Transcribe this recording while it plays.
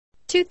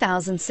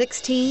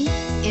2016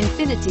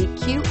 Infiniti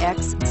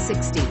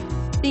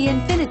QX60. The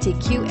Infiniti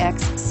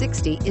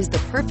QX60 is the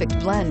perfect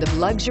blend of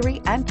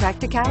luxury and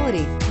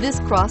practicality. This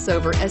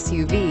crossover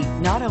SUV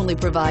not only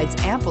provides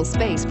ample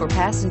space for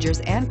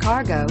passengers and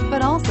cargo,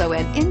 but also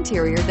an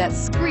interior that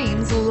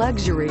screams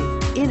luxury.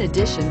 In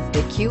addition,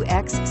 the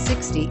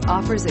QX60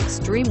 offers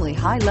extremely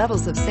high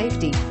levels of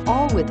safety,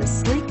 all with a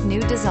sleek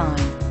new design,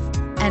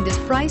 and is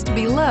priced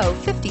below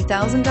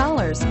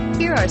 $50,000.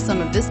 Here are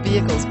some of this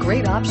vehicle's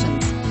great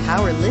options: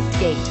 power lift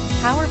gate,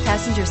 power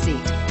passenger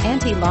seat,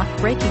 anti-lock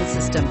braking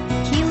system,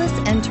 keyless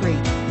entry,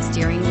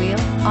 steering wheel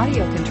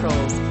audio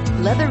controls,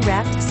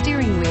 leather-wrapped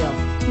steering wheel,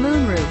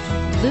 moonroof,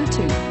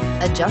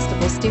 Bluetooth,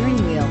 adjustable steering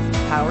wheel,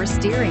 power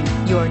steering.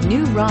 Your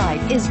new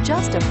ride is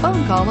just a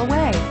phone call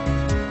away.